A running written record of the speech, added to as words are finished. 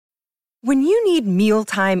When you need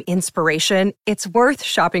mealtime inspiration, it's worth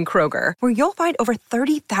shopping Kroger, where you'll find over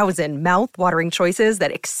 30,000 mouth-watering choices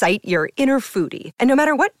that excite your inner foodie. And no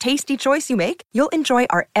matter what tasty choice you make, you'll enjoy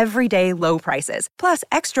our everyday low prices, plus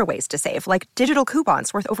extra ways to save, like digital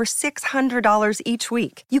coupons worth over $600 each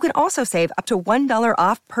week. You can also save up to $1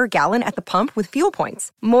 off per gallon at the pump with fuel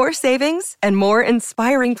points. More savings and more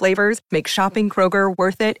inspiring flavors make shopping Kroger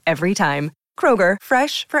worth it every time. Kroger,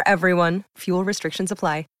 fresh for everyone. Fuel restrictions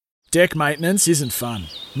apply. Deck maintenance isn't fun.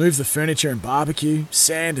 Move the furniture and barbecue,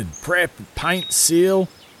 sand and prep, paint, seal,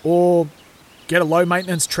 or get a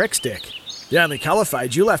low-maintenance Trex deck. The only colour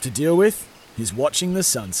fade you'll have to deal with is watching the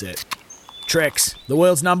sunset. Trex, the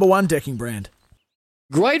world's #1 decking brand.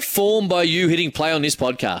 Great form by you hitting play on this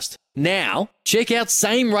podcast. Now, check out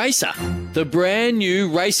Same Racer, the brand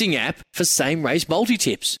new racing app for same race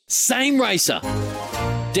multi-tips. Same Racer.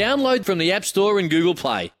 Download from the App Store and Google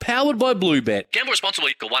Play. Powered by Bluebet. Gamble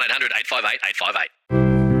responsibly. Call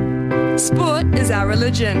 1-800-858-858. Sport is our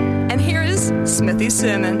religion. And here is Smithy's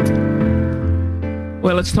sermon.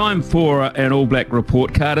 Well, it's time for an All Black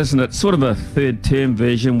report card, isn't it? Sort of a third term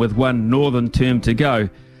version with one northern term to go.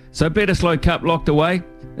 So Bledisloe Cup locked away.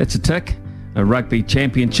 That's a tick. A rugby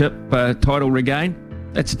championship title regain.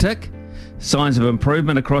 That's a tick. Signs of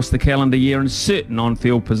improvement across the calendar year in certain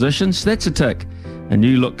on-field positions. That's a tick. A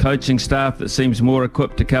new look coaching staff that seems more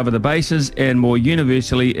equipped to cover the bases and more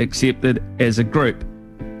universally accepted as a group.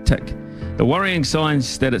 Tick. The worrying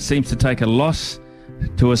signs that it seems to take a loss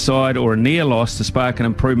to a side or a near loss to spark an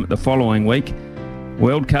improvement the following week.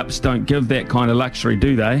 World Cups don't give that kind of luxury,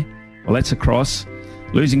 do they? Well, that's a cross.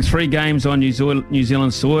 Losing 3 games on New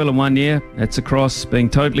Zealand soil in 1 year, that's a cross. Being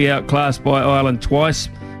totally outclassed by Ireland twice,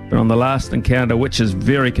 but on the last encounter, which is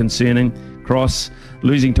very concerning, cross.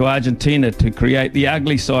 Losing to Argentina to create the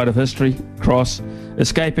ugly side of history, cross.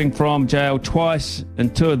 Escaping from jail twice in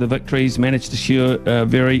 2 of the victories, managed to secure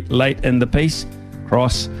very late in the piece,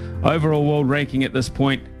 cross. Overall world ranking at this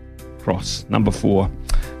point, cross. Number 4.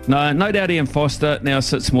 No doubt Ian Foster now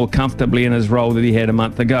sits more comfortably in his role than he had a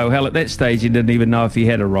month ago. Hell, at that stage he didn't even know if he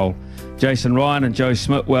had a role. Jason Ryan and Joe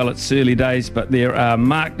Schmidt, well, it's early days, but there are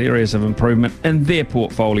marked areas of improvement in their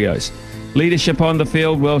portfolios. Leadership on the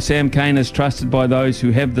field, well, Sam Cane is trusted by those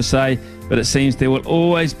who have the say, but it seems there will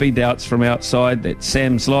always be doubts from outside. That's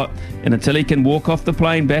Sam's lot, and until he can walk off the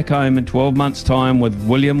plane back home in 12 months' time with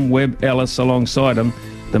William Webb Ellis alongside him,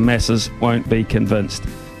 the masses won't be convinced.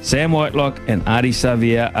 Sam Whitelock and Ardie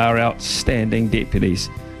Savea are outstanding deputies.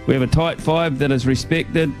 We have a tight 5 that is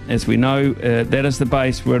respected. As we know, that is the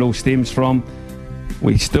base where it all stems from.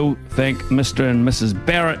 We still thank Mr. and Mrs.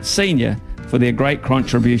 Barrett Sr. for their great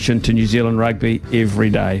contribution to New Zealand rugby every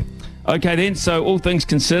day. Okay then, so all things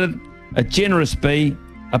considered, a generous B,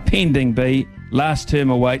 a pending B, last term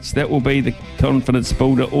awaits. That will be the confidence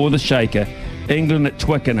builder or the shaker. England at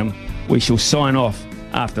Twickenham. We shall sign off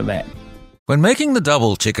after that. When making the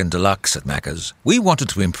double chicken deluxe at Macca's, we wanted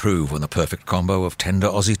to improve on the perfect combo of tender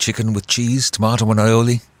Aussie chicken with cheese, tomato and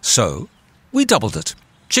aioli. So, we doubled it.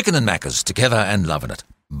 Chicken and Macca's, together and loving it.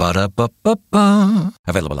 Ba-da-ba-ba-ba.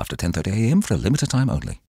 Available after 10:30 a.m. for a limited time only.